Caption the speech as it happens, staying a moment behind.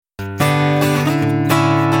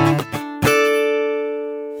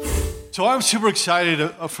So I'm super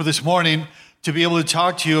excited for this morning to be able to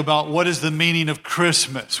talk to you about what is the meaning of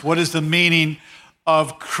Christmas. What is the meaning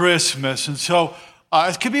of Christmas? And so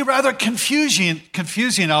it can be rather confusing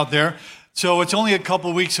out there. So it's only a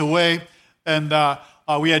couple weeks away. And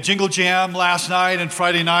we had Jingle Jam last night and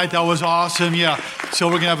Friday night. That was awesome. Yeah. So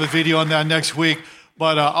we're going to have a video on that next week.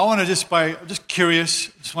 But I want to I'm just curious.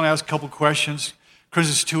 Just want to ask a couple questions.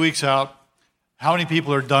 Christmas is 2 weeks out. How many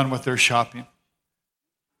people are done with their shopping?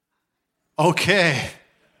 Okay,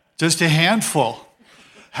 just a handful.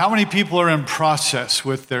 How many people are in process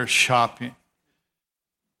with their shopping?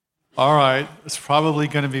 All right, it's probably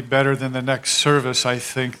going to be better than the next service, I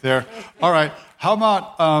think, there. All right, how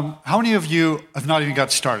about, how many of you have not even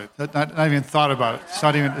got started? Not even thought about it.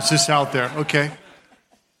 It's just out there, okay?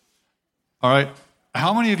 All right,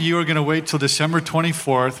 how many of you are going to wait till December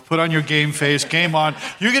 24th, put on your game face, game on?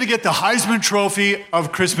 You're going to get the Heisman Trophy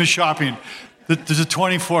of Christmas shopping. There's a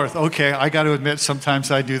 24th. Okay, I got to admit, sometimes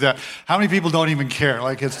I do that. How many people don't even care?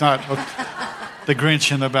 Like it's not the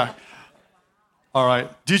Grinch in the back. All right.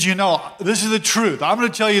 Did you know? This is the truth. I'm going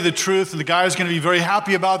to tell you the truth, and the guy is going to be very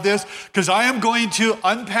happy about this because I am going to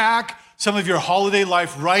unpack some of your holiday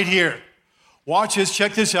life right here. Watch this.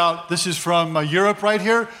 Check this out. This is from Europe right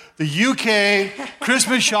here. The UK,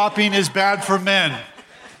 Christmas shopping is bad for men.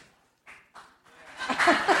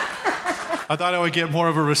 I thought I would get more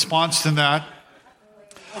of a response than that.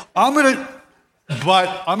 I'm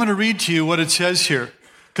going to read to you what it says here,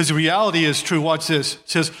 because the reality is true. Watch this. It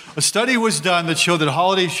says, a study was done that showed that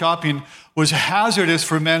holiday shopping was hazardous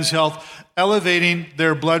for men's health, elevating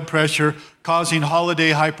their blood pressure, causing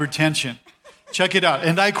holiday hypertension. Check it out.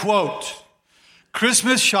 And I quote,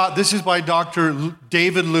 this is by Dr.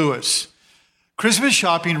 David Lewis. Christmas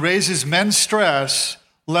shopping raises men's stress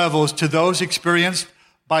levels to those experienced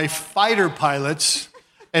by fighter pilots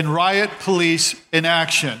and riot police in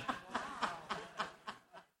action.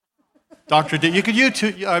 Dr. D, you could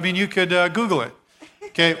Google it.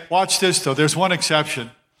 Okay, watch this though. There's one exception.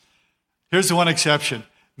 Here's the one exception.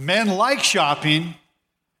 Men like shopping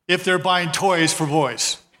if they're buying toys for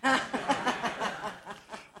boys.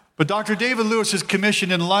 But Dr. David Lewis is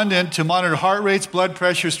commissioned in London to monitor heart rates, blood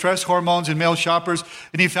pressure, stress hormones in male shoppers,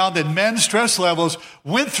 and he found that men's stress levels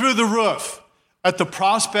went through the roof at the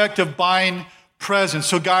prospect of buying presents.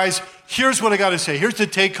 So guys, here's what I got to say. Here's the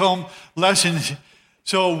take-home lesson.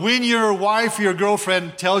 So when your wife or your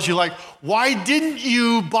girlfriend tells you, like, why didn't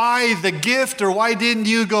you buy the gift or why didn't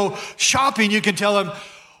you go shopping, you can tell them,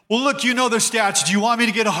 well, look, you know the stats. Do you want me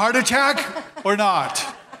to get a heart attack or not?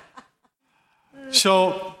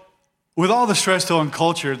 So with all the stress, though, in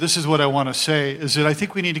culture, this is what I want to say, is that I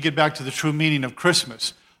think we need to get back to the true meaning of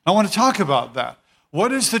Christmas. I want to talk about that.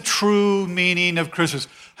 What is the true meaning of Christmas?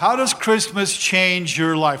 How does Christmas change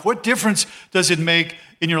your life? What difference does it make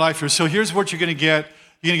in your life here? So here's what you're going to get.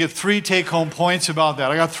 You're going to get 3 take-home points about that.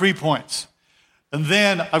 I got 3 points. And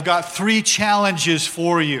then I've got 3 challenges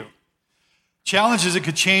for you. Challenges that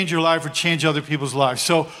could change your life or change other people's lives.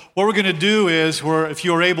 So what we're going to do is, if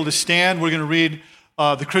you are able to stand, we're going to read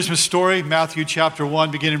the Christmas story, Matthew chapter 1,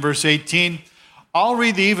 beginning verse 18. I'll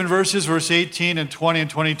read the even verses, verse 18 and 20 and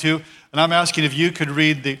 22. And I'm asking if you could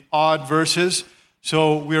read the odd verses.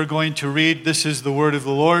 So we are going to read, this is the word of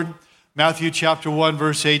the Lord. Matthew chapter 1,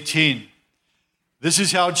 verse 18. This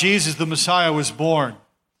is how Jesus, the Messiah, was born.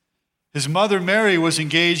 His mother Mary was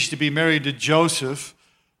engaged to be married to Joseph.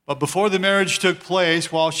 But before the marriage took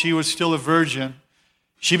place, while she was still a virgin,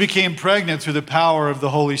 she became pregnant through the power of the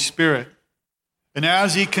Holy Spirit. And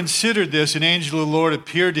as he considered this, an angel of the Lord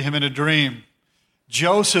appeared to him in a dream.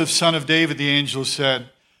 Joseph, son of David, the angel said,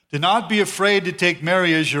 do not be afraid to take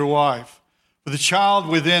Mary as your wife, for the child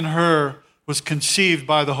within her was conceived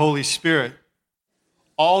by the Holy Spirit.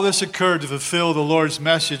 All this occurred to fulfill the Lord's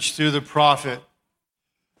message through the prophet.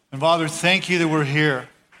 And Father, thank you that we're here.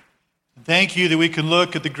 Thank you that we can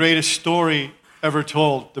look at the greatest story ever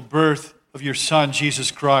told, the birth of your Son,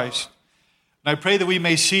 Jesus Christ. And I pray that we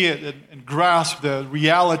may see it and grasp the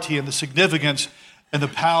reality and the significance and the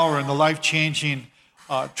power and the life-changing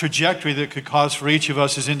trajectory that it could cause for each of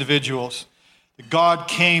us as individuals. That God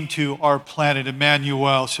came to our planet,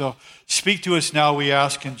 Emmanuel. So speak to us now, we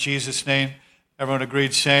ask in Jesus' name. Everyone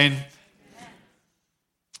agreed saying? Amen.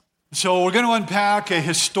 So we're going to unpack a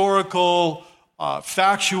historical,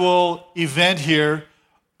 factual event here.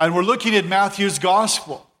 And we're looking at Matthew's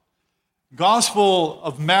gospel. Gospel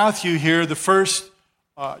of Matthew here, the first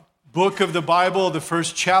book of the Bible, the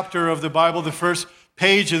first chapter of the Bible, the first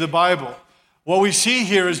page of the Bible. What we see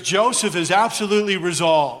here is Joseph is absolutely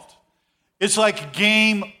resolved. It's like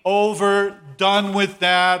game over, done with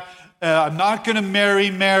that. I'm not going to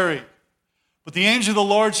marry Mary. But the angel of the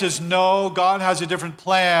Lord says, no, God has a different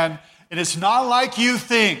plan, and it's not like you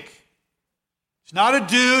think. It's not a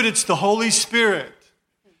dude, it's the Holy Spirit.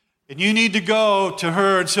 And you need to go to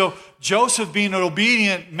her. And so Joseph, being an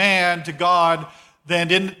obedient man to God,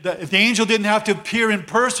 the angel didn't have to appear in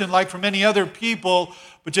person like for many other people,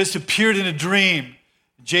 but just appeared in a dream.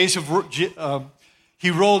 Joseph,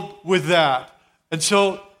 he rolled with that. And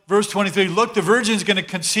so, verse 23, look, the virgin is going to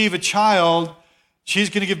conceive a child. She's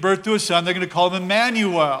going to give birth to a son. They're going to call him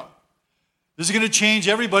Emmanuel. This is going to change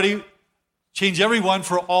everyone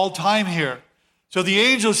for all time here. So the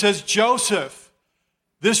angel says, Joseph,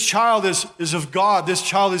 this child is of God. This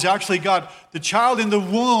child is actually God. The child in the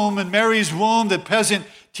womb, in Mary's womb, the peasant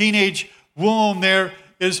teenage womb there,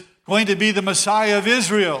 is going to be the Messiah of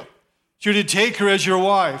Israel. You're to take her as your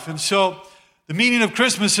wife. And so the meaning of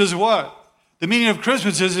Christmas is what? The meaning of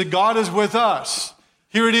Christmas is that God is with us.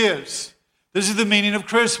 Here it is. This is the meaning of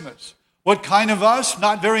Christmas. What kind of us?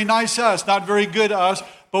 Not very nice us, not very good us,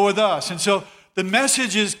 but with us. And so the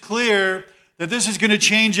message is clear that this is going to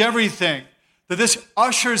change everything. That this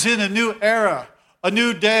ushers in a new era, a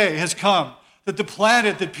new day has come. That the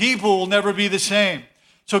planet, that people will never be the same.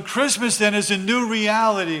 So Christmas then is a new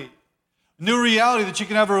reality. A new reality that you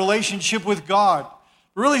can have a relationship with God.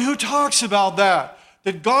 But really, who talks about that?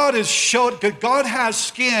 That God has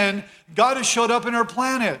skin, God has showed up in our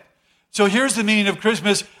planet. So here's the meaning of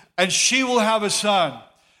Christmas, and she will have a son.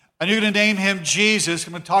 And you're going to name him Jesus.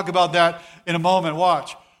 I'm going to talk about that in a moment.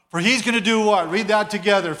 Watch. For he's going to do what? Read that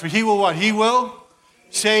together. For he will what? He will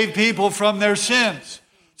save people from their sins.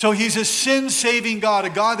 So he's a sin-saving God, a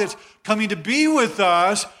God that's coming to be with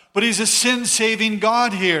us, but he's a sin-saving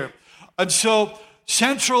God here. And so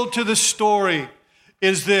central to the story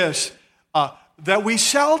is this, that we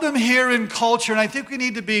seldom hear in culture, and I think we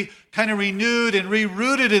need to be kind of renewed and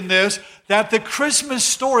re-rooted in this, that the Christmas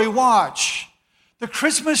story, watch, the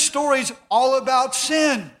Christmas story is all about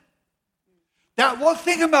sin. Well,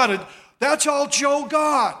 think about it. That's all Joe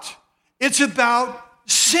got. It's about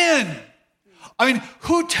sin. I mean,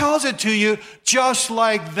 who tells it to you just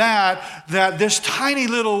like that this tiny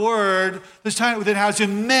little word, that has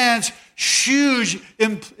immense, huge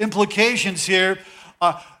implications here,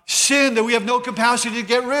 sin that we have no capacity to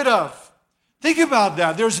get rid of. Think about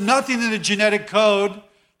that. There's nothing in the genetic code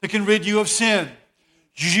that can rid you of sin.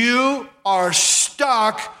 You are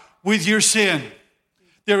stuck with your sin.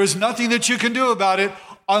 There is nothing that you can do about it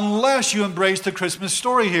unless you embrace the Christmas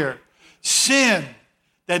story here. Sin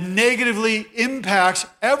that negatively impacts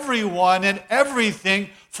everyone and everything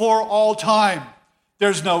for all time.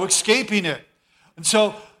 There's no escaping it. And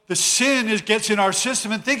so the sin gets in our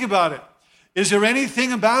system, and think about it. Is there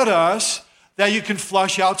anything about us that you can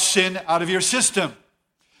flush out sin out of your system?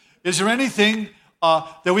 Is there anything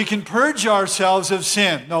that we can purge ourselves of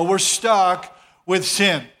sin? No, we're stuck with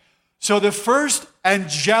sin. So the first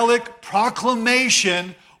angelic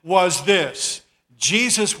proclamation was this: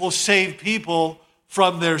 Jesus will save people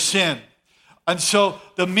from their sin. And so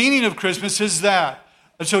the meaning of Christmas is that.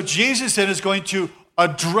 And so Jesus then is going to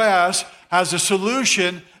address, has a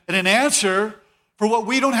solution and an answer for what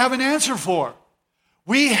we don't have an answer for.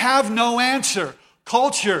 We have no answer.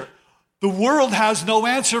 Culture, the world has no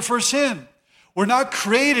answer for sin. We're not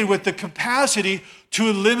created with the capacity to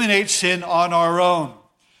eliminate sin on our own.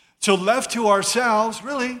 So left to ourselves,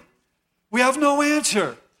 really, we have no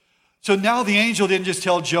answer. So now the angel didn't just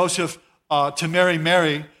tell Joseph to marry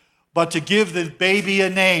Mary, but to give the baby a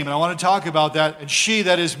name. And I want to talk about that. And she,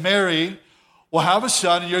 that is Mary, will have a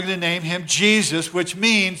son, and you're going to name him Jesus, which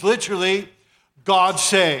means literally God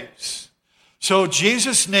saves. So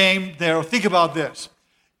Jesus' name there, think about this.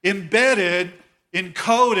 Embedded,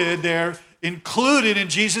 encoded there, included in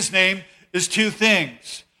Jesus' name is two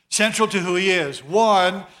things, central to who he is.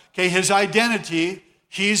 One, his identity,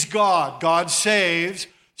 he's God. God saves.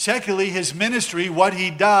 Secondly, his ministry, what he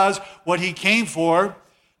does, what he came for,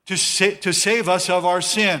 to save us of our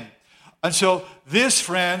sin. And so this,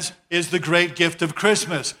 friends, is the great gift of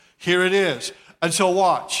Christmas. Here it is. And so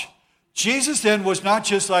watch. Jesus then was not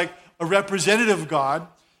just like a representative of God.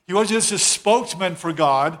 He wasn't just a spokesman for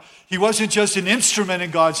God. He wasn't just an instrument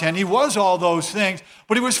in God's hand. He was all those things,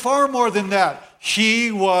 but he was far more than that.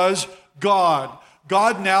 He was God.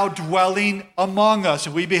 God now dwelling among us.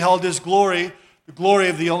 And we beheld his glory, the glory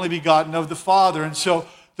of the only begotten of the Father. And so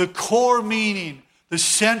the core meaning, the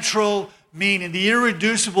central meaning, the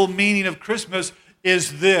irreducible meaning of Christmas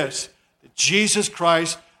is this: that Jesus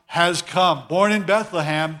Christ has come, born in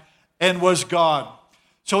Bethlehem, and was God.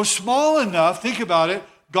 So small enough, think about it,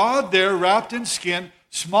 God there wrapped in skin,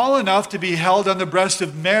 small enough to be held on the breast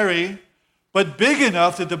of Mary, but big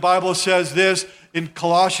enough that the Bible says this, in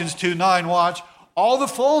Colossians 2:9, watch, all the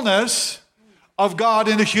fullness of God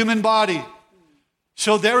in a human body.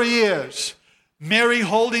 So there he is, Mary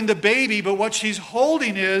holding the baby, but what she's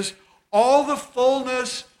holding is all the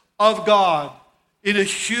fullness of God in a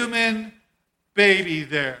human baby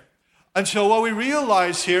there. And so what we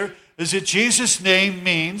realize here is that Jesus' name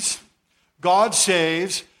means God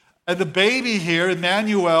saves, and the baby here,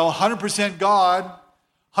 Emmanuel, 100% God,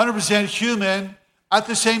 100% human at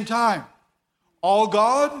the same time. All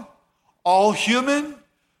God, all human,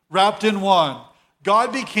 wrapped in one.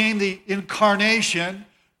 God became the incarnation.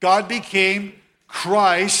 God became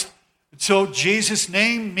Christ. So Jesus'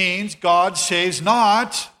 name means God saves,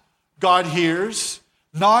 not God hears,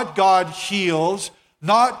 not God heals,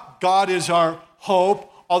 not God is our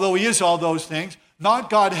hope, although he is all those things, not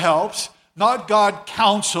God helps, not God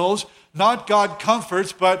counsels, not God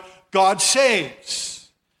comforts, but God saves.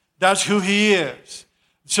 That's who he is.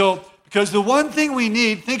 So, because the one thing we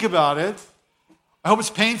need, think about it, I hope it's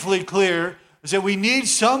painfully clear, is that we need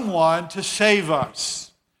someone to save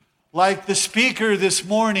us. Like the speaker this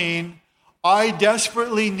morning, I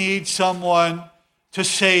desperately need someone to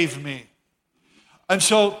save me. And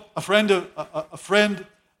so someone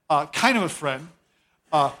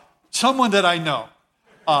that I know,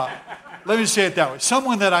 let me say it that way,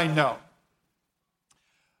 someone that I know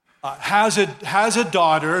has a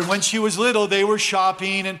daughter, and when she was little, they were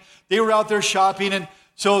shopping, and they were out there shopping, and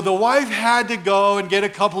so the wife had to go and get a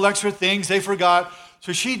couple extra things they forgot,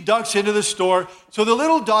 so she ducks into the store. So the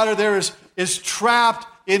little daughter there is trapped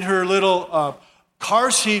in her little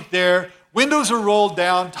car seat there. Windows are rolled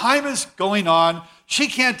down. Time is going on. She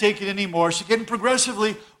can't take it anymore. She's getting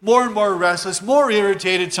progressively more and more restless, more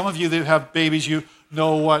irritated. Some of you that have babies, you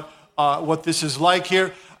know what this is like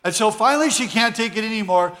here. And so finally she can't take it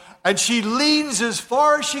anymore, and she leans as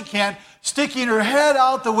far as she can, sticking her head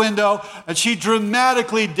out the window, and she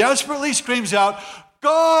dramatically, desperately screams out,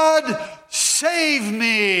 "God, save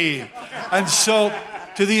me!" And so,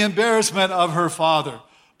 to the embarrassment of her father.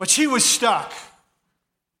 But she was stuck.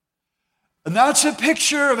 And that's a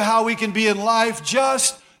picture of how we can be in life,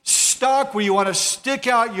 just stuck, where you want to stick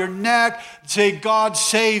out your neck and say, "God,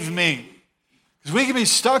 save me." Because we can be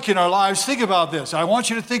stuck in our lives. Think about this. I want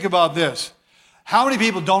you to think about this. How many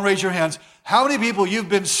people, don't raise your hands, how many people you've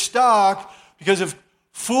been stuck because of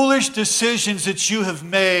foolish decisions that you have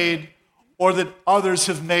made or that others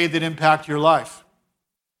have made that impact your life?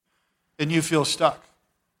 And you feel stuck.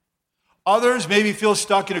 Others maybe feel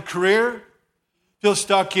stuck in a career, feel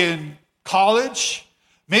stuck in college.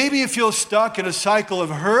 Maybe you feel stuck in a cycle of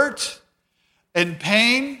hurt and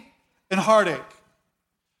pain and heartache.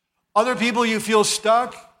 Other people, you feel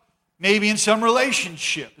stuck maybe in some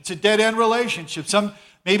relationship. It's a dead-end relationship. Some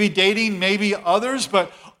maybe dating, maybe others,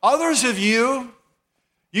 but others of you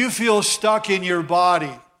feel stuck in your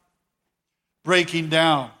body, breaking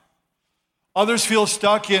down. Others feel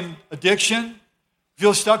stuck in addiction,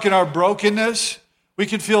 feel stuck in our brokenness. We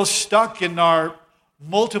can feel stuck in our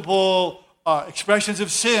multiple expressions of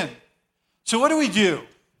sin. So what do we do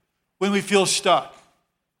when we feel stuck?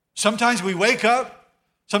 Sometimes we wake up,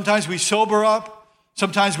 sometimes we sober up,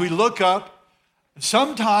 sometimes we look up, and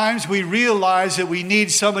sometimes we realize that we need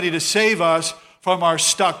somebody to save us from our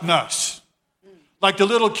stuckness. Like the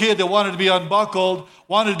little kid that wanted to be unbuckled,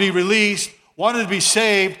 wanted to be released, wanted to be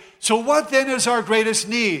saved. So what then is our greatest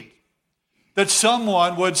need? That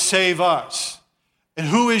someone would save us. And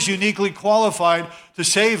who is uniquely qualified to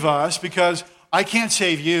save us? Because I can't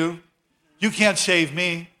save you. You can't save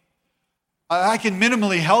me. I can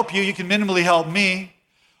minimally help you. You can minimally help me.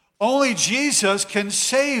 Only Jesus can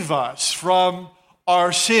save us from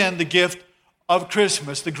our sin, the gift of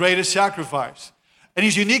Christmas, the greatest sacrifice. And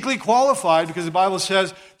he's uniquely qualified because the Bible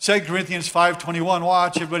says, 2 Corinthians 5:21,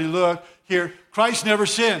 watch, everybody look here, Christ never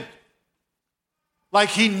sinned. Like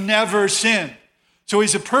he never sinned. So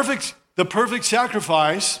he's the perfect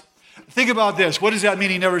sacrifice. Think about this. What does that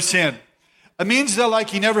mean, he never sinned? It means that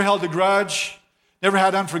like he never held a grudge, never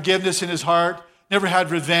had unforgiveness in his heart, never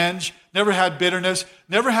had revenge, never had bitterness,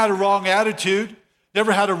 never had a wrong attitude,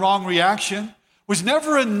 never had a wrong reaction, was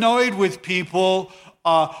never annoyed with people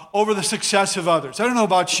over the success of others. I don't know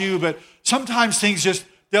about you, but sometimes things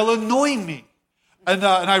they'll annoy me. And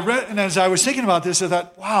as I was thinking about this, I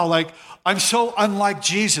thought, wow, like I'm so unlike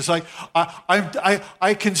Jesus. Like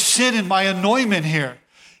I can sin in my annoyment here.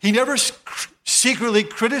 He never secretly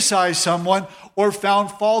criticized someone or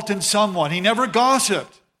found fault in someone. He never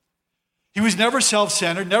gossiped. He was never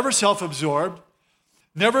self-centered, never self-absorbed,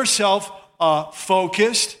 never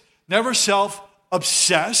self-focused, never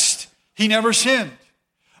self-obsessed. He never sinned.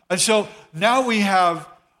 And so now we have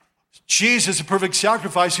Jesus, a perfect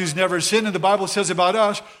sacrifice who's never sinned. And the Bible says about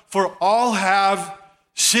us, for all have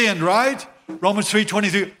sinned, right? Romans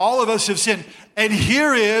 3:23, all of us have sinned. And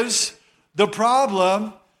here is the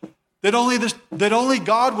problem that only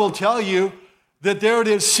God will tell you, that there it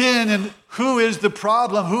is, sin, and who is the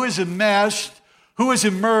problem, who is enmeshed, who is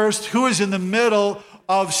immersed, who is in the middle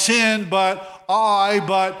of sin, but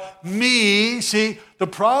me. See, the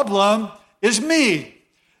problem is me.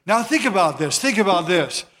 Now think about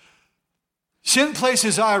this. Sin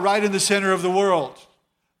places I right in the center of the world.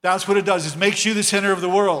 That's what it does. It makes you the center of the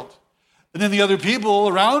world. And then the other people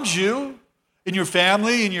around you, in your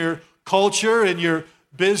family, in your culture, in your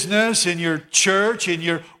business, in your church, in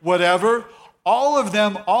your whatever, all of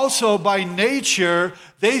them also by nature,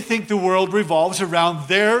 they think the world revolves around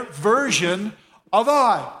their version of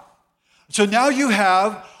I. So now you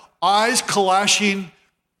have eyes clashing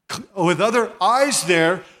with other eyes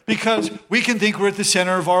there, because we can think we're at the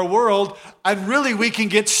center of our world, and really we can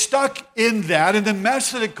get stuck in that, and the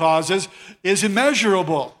mess that it causes is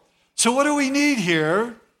immeasurable. So what do we need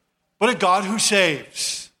here but a God who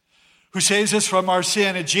saves us from our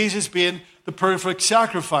sin, and Jesus being the perfect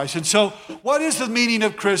sacrifice. And so what is the meaning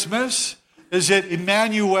of Christmas? Is it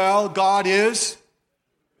Emmanuel, God is?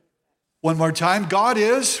 One more time, God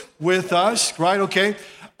is with us, right? Okay.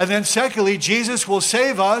 And then secondly, Jesus will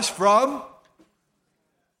save us from...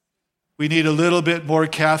 We need a little bit more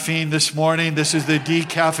caffeine this morning. This is the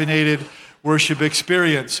decaffeinated worship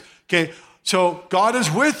experience. Okay, so God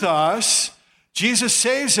is with us. Jesus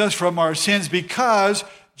saves us from our sins because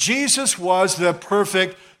Jesus was the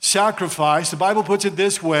perfect sacrifice. The Bible puts it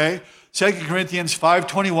this way, 2 Corinthians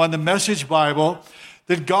 5:21, the Message Bible,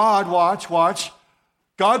 that God, watch,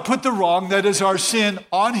 God put the wrong, that is our sin,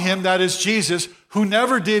 on him, that is Jesus, who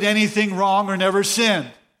never did anything wrong or never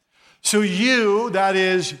sinned. So you, that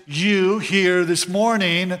is you here this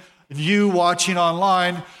morning, you watching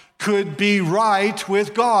online, could be right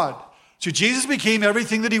with God. So Jesus became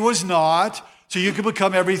everything that he was not, so you could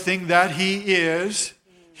become everything that he is.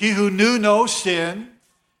 He who knew no sin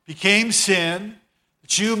became sin,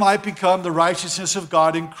 that you might become the righteousness of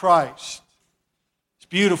God in Christ. It's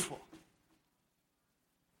beautiful.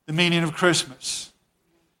 The meaning of Christmas.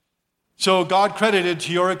 So God credited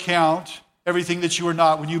to your account everything that you are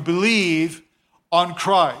not when you believe on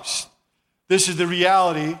Christ. This is the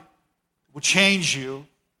reality that will change you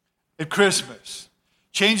at Christmas.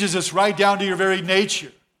 Changes us right down to your very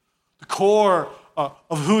nature, the core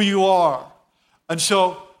of who you are. And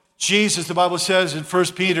so Jesus, the Bible says in 1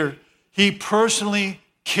 Peter, he personally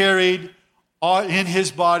carried in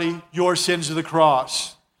his body your sins to the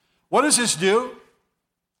cross. What does this do?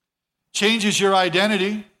 Changes your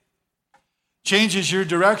identity, changes your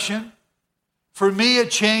direction. For me, it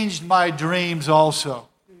changed my dreams also.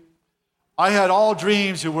 I had all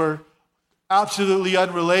dreams that were absolutely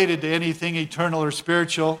unrelated to anything eternal or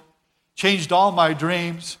spiritual. Changed all my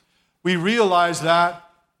dreams. We realized that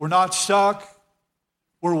we're not stuck.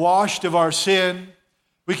 We're washed of our sin.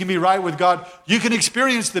 We can be right with God. You can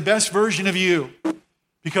experience the best version of you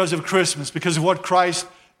because of Christmas, because of what Christ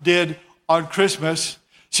did on Christmas.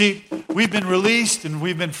 See, we've been released and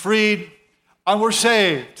we've been freed and we're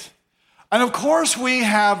saved. And of course we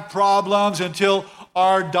have problems until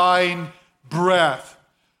our dying breath.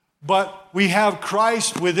 But we have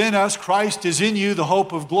Christ within us. Christ is in you, the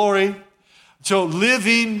hope of glory. So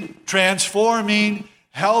living, transforming,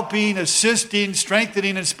 helping, assisting,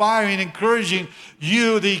 strengthening, inspiring, encouraging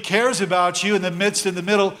you that he cares about you in the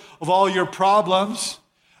middle of all your problems.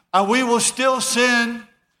 And we will still sin,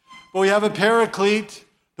 but we have a paraclete,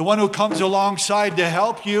 the one who comes alongside to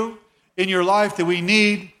help you in your life that we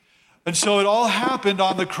need. And so it all happened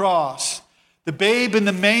on the cross. The babe in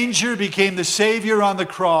the manger became the Savior on the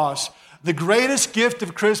cross. The greatest gift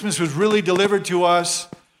of Christmas was really delivered to us,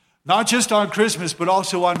 not just on Christmas, but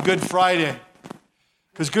also on Good Friday.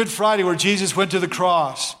 Because Good Friday, where Jesus went to the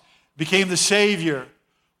cross, became the Savior,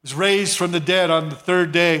 was raised from the dead on the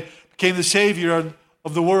third day, became the Savior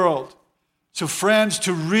of the world. So friends,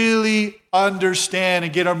 to really understand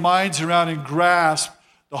and get our minds around and grasp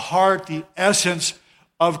the heart, the essence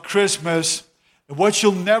of Christmas, and what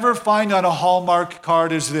you'll never find on a Hallmark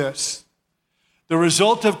card is this. The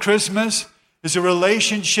result of Christmas is a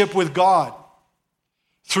relationship with God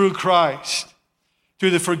through Christ,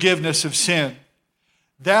 through the forgiveness of sin.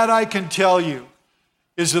 That I can tell you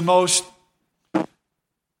is the most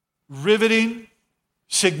riveting,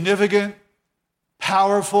 significant,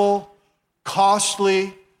 powerful,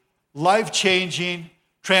 costly, life-changing,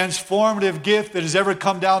 transformative gift that has ever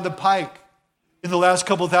come down the pike in the last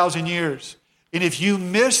couple thousand years. And if you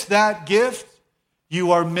miss that gift,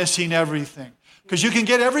 you are missing everything. Because you can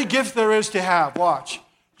get every gift there is to have. Watch.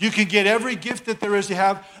 You can get every gift that there is to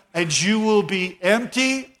have, and you will be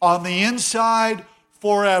empty on the inside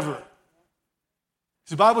forever.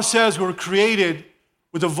 The Bible says we're created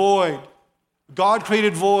with a void. God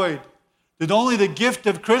created void. That only the gift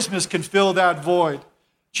of Christmas can fill that void.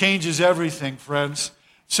 Changes everything, friends.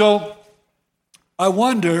 So I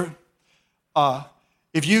wonder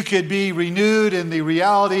if you could be renewed in the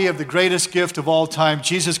reality of the greatest gift of all time,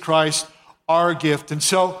 Jesus Christ, our gift. And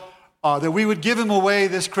so that we would give him away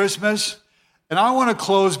this Christmas. And I want to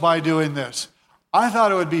close by doing this. I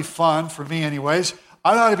thought it would be fun, for me anyways,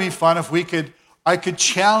 I thought it'd be fun if I could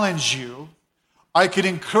challenge you, I could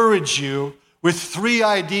encourage you with 3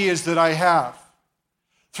 ideas that I have.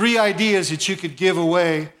 3 ideas that you could give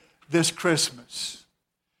away this Christmas.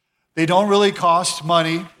 They don't really cost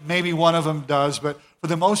money. Maybe one of them does, but for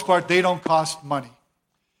the most part, they don't cost money.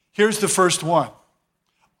 Here's the first one.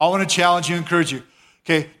 I want to challenge you, encourage you,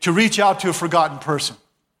 okay, to reach out to a forgotten person.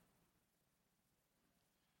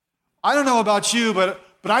 I don't know about you, but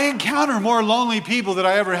I encounter more lonely people than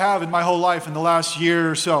I ever have in my whole life in the last year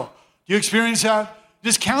or so. Do you experience that?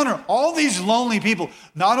 Just counter all these lonely people.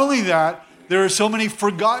 Not only that, there are so many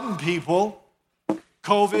forgotten people.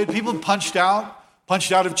 COVID, people punched out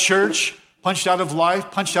of church, punched out of life,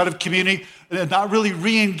 punched out of community, and not really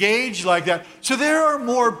re-engaged like that. So there are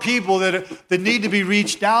more people that need to be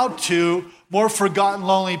reached out to, more forgotten,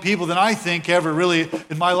 lonely people than I think ever really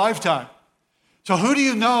in my lifetime. So who do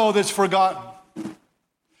you know that's forgotten?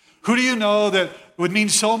 Who do you know that would mean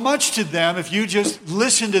so much to them if you just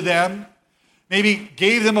listened to them, maybe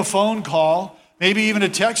gave them a phone call, maybe even a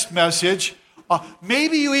text message?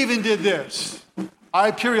 Maybe you even did this.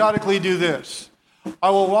 I periodically do this.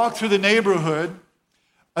 I will walk through the neighborhood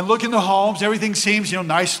and look in the homes. Everything seems,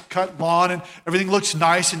 nice cut lawn and everything looks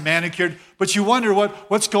nice and manicured. But you wonder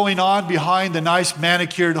what's going on behind the nice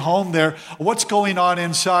manicured home there. What's going on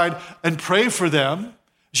inside, and pray for them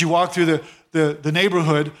as you walk through the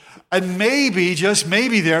neighborhood. And maybe, just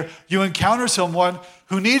maybe there, you encounter someone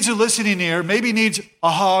who needs a listening ear, maybe needs a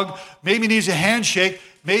hug, maybe needs a handshake,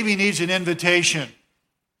 maybe needs an invitation.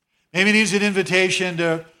 Maybe needs an invitation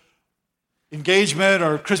to engagement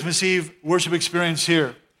or Christmas Eve worship experience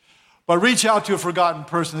here. But reach out to a forgotten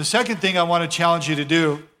person. The second thing I want to challenge you to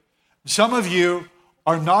do, some of you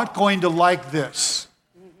are not going to like this.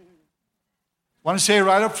 I want to say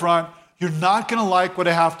right up front, you're not going to like what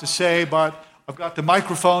I have to say, but I've got the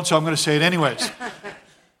microphone, so I'm going to say it anyways.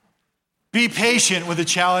 Be patient with a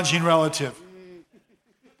challenging relative.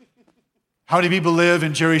 How many people live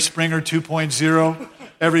in Jerry Springer 2.0?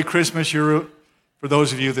 Every Christmas, for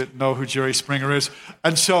those of you that know who Jerry Springer is.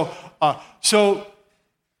 And so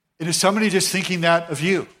it is somebody just thinking that of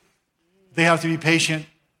you. They have to be patient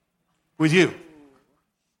with you.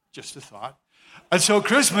 Just a thought. And so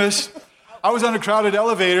Christmas, I was on a crowded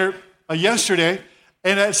elevator yesterday,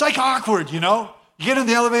 and it's like awkward, You get in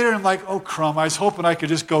the elevator, and I'm like, oh, crumb, I was hoping I could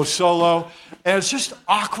just go solo. And it's just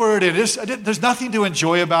awkward. There's nothing to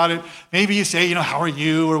enjoy about it. Maybe you say, how are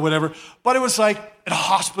you, or whatever. But it was like in a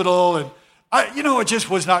hospital, and it just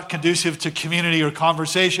was not conducive to community or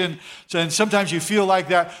conversation. And sometimes you feel like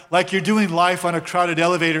that, like you're doing life on a crowded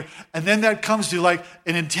elevator. And then that comes to like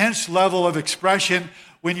an intense level of expression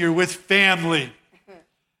when you're with family.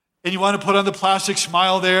 And you want to put on the plastic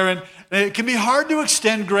smile there. And it can be hard to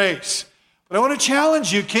extend grace. But I want to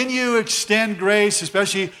challenge you. Can you extend grace,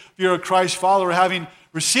 especially if you're a Christ follower, having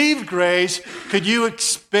received grace? Could you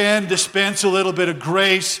dispense a little bit of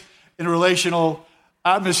grace in a relational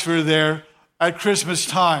atmosphere there at Christmas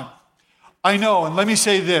time? I know, and let me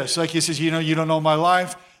say this. Like he says, you don't know my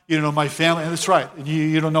life. You don't know my family. And that's right. And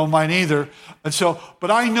you don't know mine either. And so,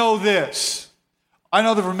 but I know this. I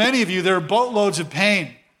know that for many of you, there are boatloads of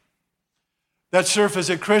pain that surface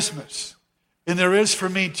at Christmas. And there is for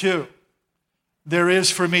me too. There is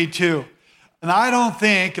for me too. And I don't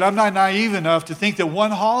think, and I'm not naive enough to think that one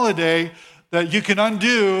holiday that you can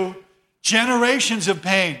undo generations of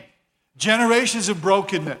pain, generations of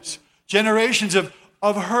brokenness, generations of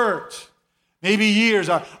hurt, maybe years.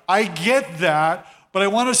 I get that, but I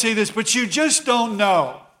want to say this, but you just don't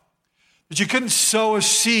know. That you couldn't sow a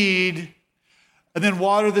seed and then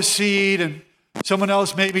water the seed and someone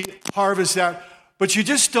else maybe harvest that. But you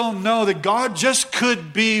just don't know that God just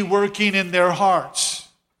could be working in their hearts.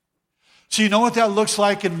 So you know what that looks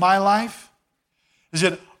like in my life? Is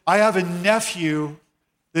that I have a nephew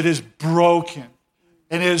that is broken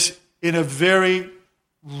and is in a very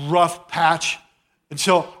rough patch. And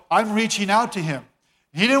so I'm reaching out to him.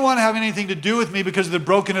 He didn't want to have anything to do with me because of the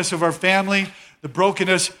brokenness of our family, the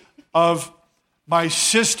brokenness of my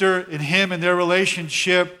sister and him and their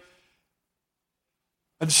relationship.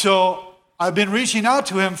 And so I've been reaching out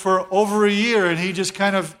to him for over a year, and he just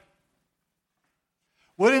kind of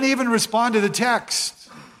wouldn't even respond to the text.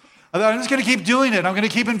 I thought, I'm just going to keep doing it. I'm going to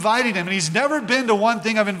keep inviting him. And he's never been to one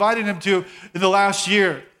thing I've invited him to in the last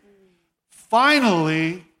year.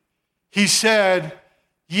 Finally, he said,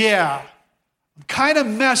 yeah, I'm kind of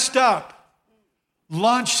messed up.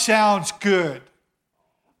 Lunch sounds good.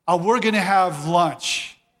 We're going to have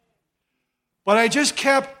lunch. But I just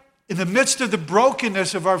kept, in the midst of the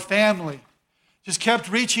brokenness of our family, just kept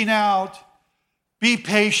reaching out. Be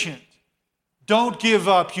patient. Don't give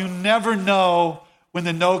up. You never know when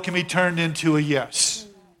the no can be turned into a yes.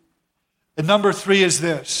 And number 3 is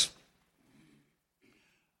this.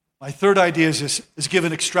 My third idea is this, is give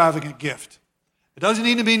an extravagant gift. It doesn't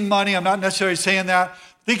need to mean money. I'm not necessarily saying that.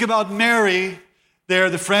 Think about Mary there,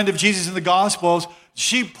 the friend of Jesus in the Gospels.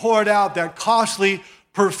 She poured out that costly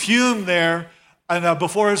perfume there and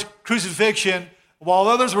before his crucifixion. While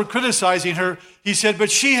others were criticizing her, he said, but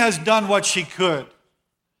she has done what she could.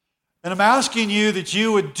 And I'm asking you that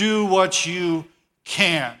you would do what you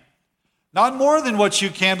can. Not more than what you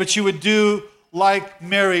can, but you would do, like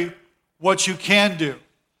Mary, what you can do.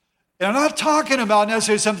 And I'm not talking about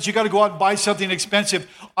necessarily something that you got to go out and buy something expensive.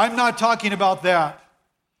 I'm not talking about that.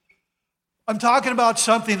 I'm talking about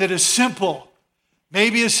something that is simple.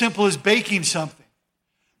 Maybe as simple as baking something.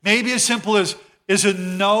 Maybe as simple as a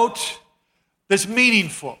note that's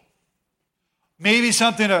meaningful. Maybe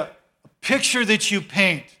something, a picture that you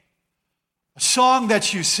paint. A song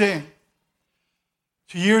that you sing.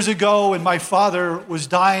 2 years ago when my father was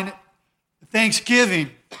dying, Thanksgiving,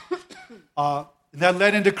 and that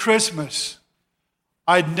led into Christmas,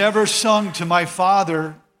 I'd never sung to my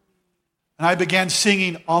father, and I began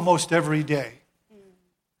singing almost every day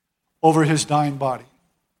over his dying body.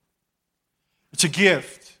 It's a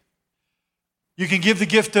gift. You can give the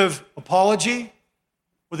gift of apology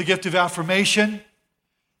or the gift of affirmation.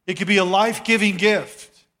 It could be a life-giving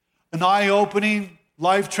gift, an eye-opening,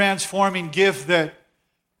 life-transforming gift that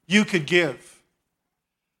you could give.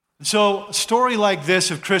 And so a story like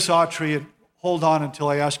this of Chris Autry, and hold on until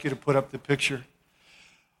I ask you to put up the picture.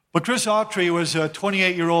 But Chris Autry was a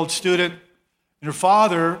 28-year-old student, and her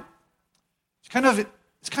father, it's kind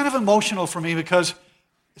of emotional for me because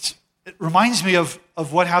it reminds me of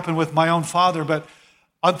what happened with my own father. But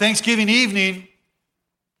on Thanksgiving evening,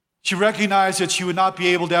 she recognized that she would not be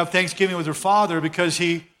able to have Thanksgiving with her father because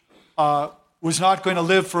he was not going to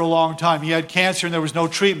live for a long time. He had cancer and there was no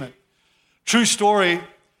treatment. True story,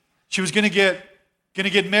 she was going to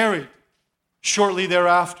get married shortly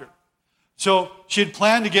thereafter. So she had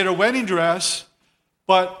planned to get her wedding dress,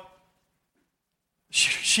 but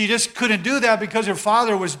she just couldn't do that because her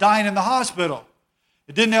father was dying in the hospital.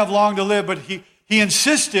 It didn't have long to live, but he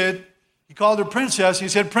insisted, he called her Princess, he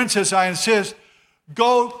said, Princess, I insist,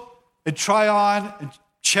 go and try on and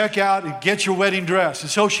check out and get your wedding dress. And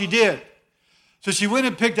so she did. So she went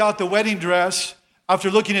and picked out the wedding dress after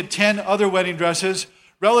looking at 10 other wedding dresses.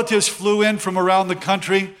 Relatives flew in from around the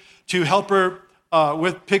country to help her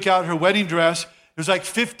pick out her wedding dress. It was like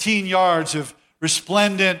 15 yards of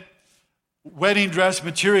resplendent wedding dress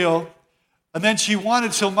material. And then she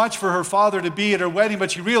wanted so much for her father to be at her wedding,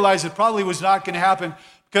 but she realized it probably was not going to happen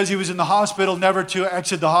because he was in the hospital, never to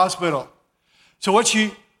exit the hospital. So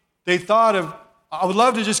they thought of, I would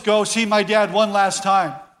love to just go see my dad one last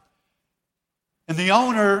time. And the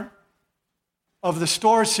owner of the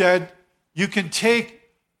store said, you can take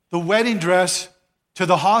the wedding dress to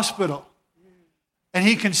the hospital and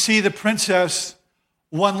he can see the princess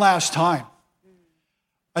one last time.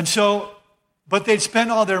 And so, but they'd spent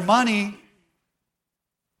all their money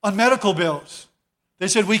on medical bills. They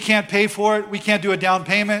said, we can't pay for it. We can't do a down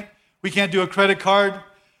payment. We can't do a credit card.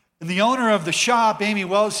 And the owner of the shop, Amy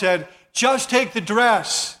Wells, said, just take the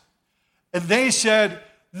dress. And they said,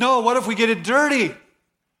 no, what if we get it dirty?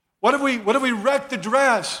 What if we wreck the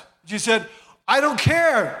dress? She said, I don't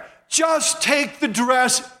care. Just take the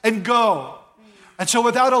dress and go. And so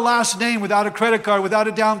without a last name, without a credit card, without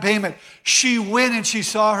a down payment, she went and she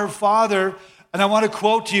saw her father. And I want to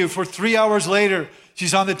quote to you, for 3 hours later,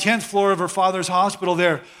 she's on the 10th floor of her father's hospital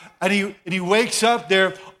there. And he wakes up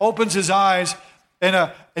there, opens his eyes,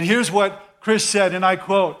 and here's what Chris said, and I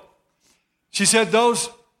quote. She said, those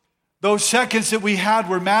seconds that we had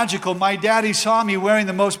were magical. My daddy saw me wearing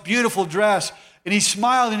the most beautiful dress, and he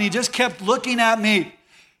smiled, and he just kept looking at me.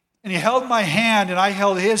 And he held my hand, and I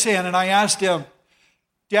held his hand, and I asked him,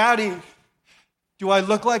 Daddy, do I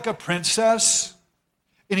look like a princess?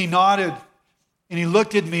 And he nodded, and he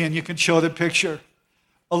looked at me, and you can show the picture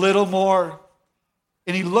a little more.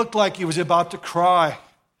 And he looked like he was about to cry.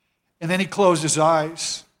 And then he closed his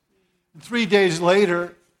eyes. And 3 days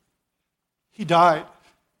later, he died.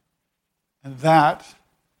 And that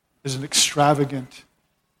is an extravagant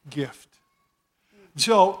gift.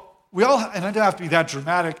 So we all, and it doesn't have to be that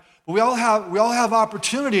dramatic, but we all have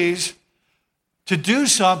opportunities to do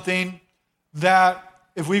something that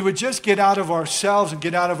if we would just get out of ourselves and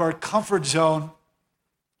get out of our comfort zone,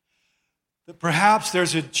 that perhaps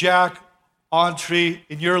there's a Jack Entree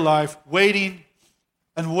in your life waiting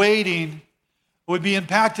would be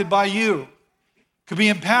impacted by you. Could be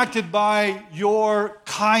impacted by your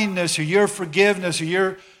kindness or your forgiveness or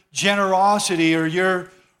your generosity or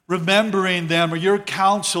your remembering them or your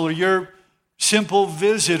counsel or your simple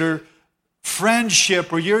visit or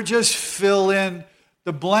friendship or you're just fill in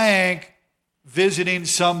the blank visiting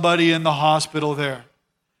somebody in the hospital there.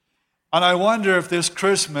 And I wonder if this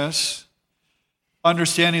Christmas,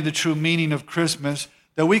 understanding the true meaning of Christmas,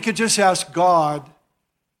 that we could just ask God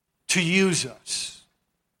to use us.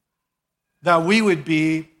 That we would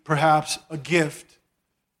be perhaps a gift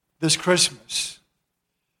this Christmas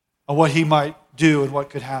of what he might do and what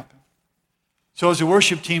could happen. So as the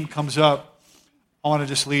worship team comes up, I want to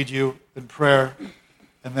just lead you in prayer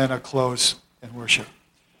and then a close in worship.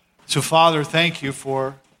 So Father, thank you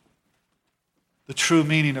for the true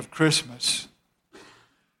meaning of Christmas.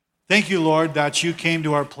 Thank you, Lord, that you came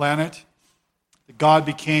to our planet, that God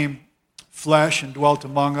became flesh and dwelt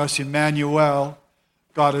among us. Emmanuel,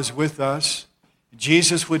 God is with us.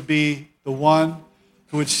 Jesus would be the one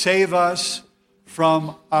who would save us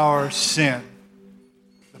from our sin,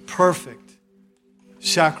 the perfect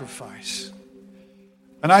sacrifice.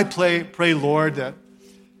 And I pray, Lord, that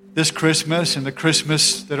this Christmas and the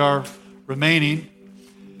Christmas that are remaining,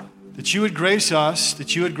 that you would grace us to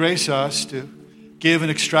give an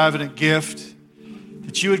extravagant gift,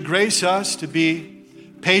 that you would grace us to be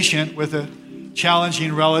patient with a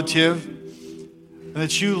challenging relative, and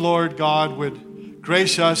that you, Lord God, would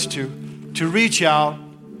grace us to reach out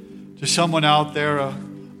to someone out there,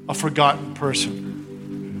 a forgotten person.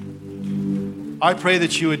 I pray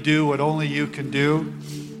that you would do what only you can do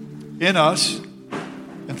in us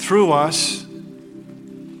and through us,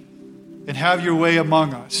 and have your way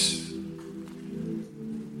among us.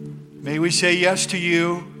 May we say yes to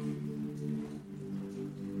you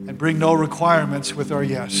and bring no requirements with our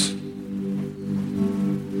yes.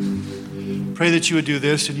 Pray that you would do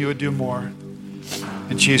this and you would do more.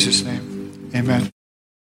 In Jesus' name, amen.